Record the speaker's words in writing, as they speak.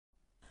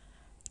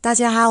大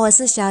家好，我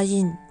是小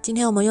颖。今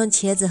天我们用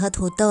茄子和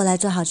土豆来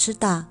做好吃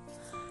的。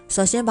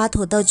首先把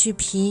土豆去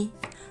皮，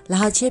然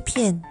后切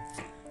片，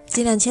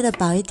尽量切得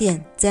薄一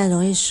点，这样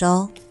容易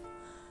熟。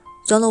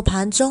装入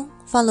盘中，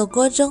放入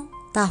锅中，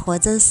大火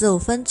蒸15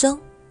分钟。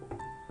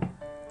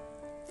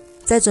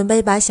再准备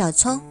一把小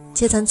葱，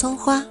切成葱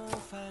花，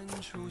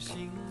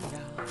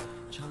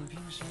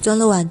装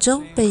入碗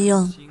中备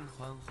用。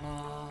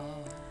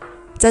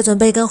再准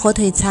备一根火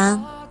腿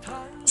肠，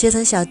切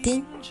成小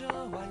丁，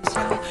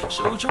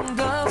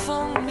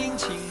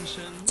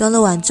装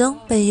入碗中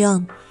备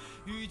用。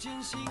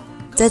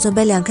再准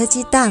备2颗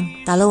鸡蛋，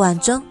打入碗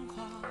中。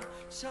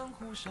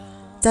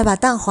再把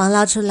蛋黄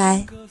捞出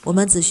来，我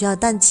们只需要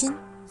蛋清。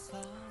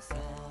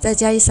再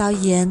加1勺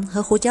盐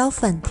和胡椒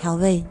粉调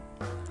味，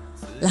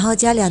然后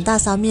加2大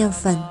勺面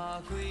粉，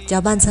搅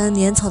拌成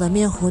粘稠的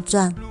面糊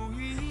状，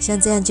像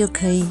这样就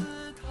可以。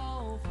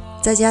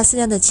再加适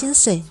量的清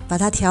水，把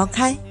它调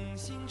开，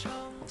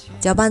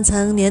搅拌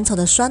成粘稠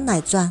的酸奶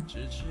状，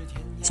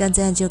像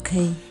这样就可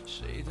以。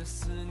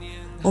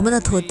我们的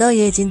土豆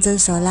也已经蒸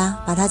熟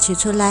啦，把它取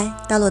出来，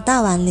倒入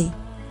大碗里，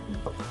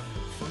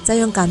再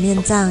用擀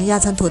面杖压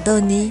成土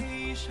豆泥，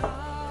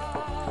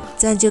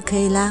这样就可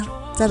以啦。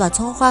再把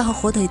葱花和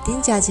火腿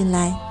丁加进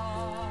来，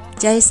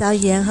加1勺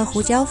盐和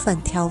胡椒粉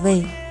调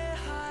味，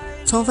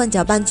充分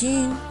搅拌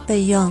均匀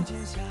备用。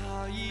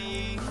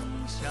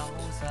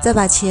再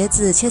把茄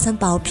子切成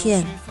薄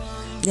片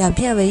，2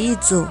片为一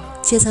组，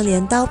切成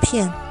镰刀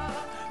片，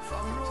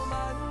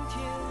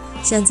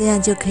像这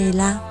样就可以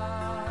啦。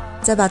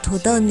再把土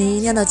豆泥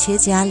酿到茄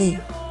夹里，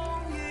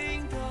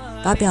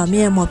把表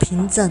面抹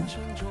平整，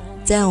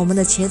这样我们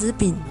的茄子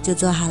饼就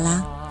做好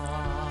啦。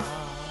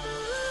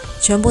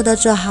全部都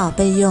做好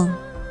备用。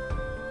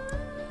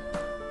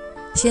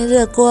先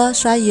热锅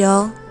刷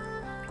油，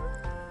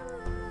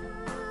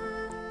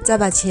再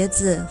把茄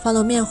子放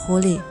入面糊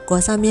里，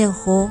裹上面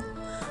糊，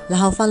然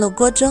后放入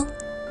锅中，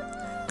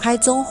开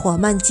中火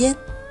慢煎，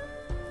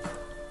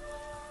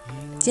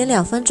煎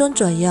2分钟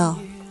左右，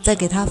再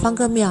给它翻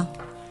个面，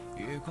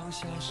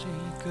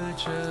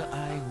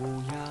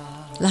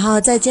然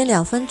后再煎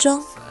2分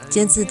钟，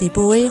煎至底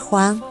部微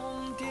黄，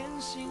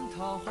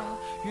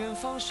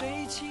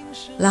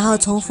然后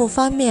重复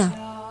翻面，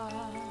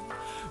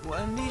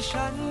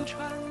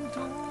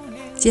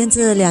煎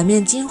至2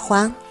面金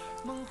黄，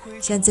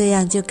像这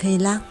样就可以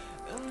啦。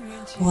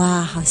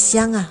哇，好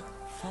香啊！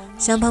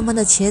香喷喷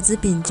的茄子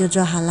饼就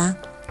做好啦。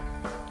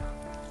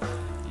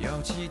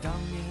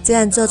这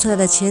样做出来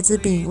的茄子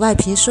饼外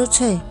皮酥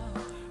脆，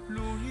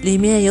里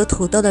面有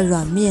土豆的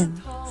软面，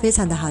非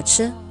常的好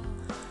吃，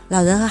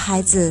老人和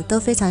孩子都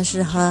非常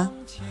适合，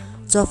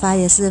做法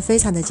也是非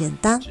常的简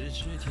单。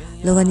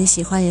如果你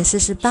喜欢也试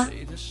试吧。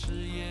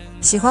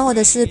喜欢我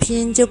的视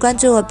频就关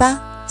注我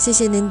吧，谢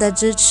谢您的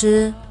支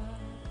持。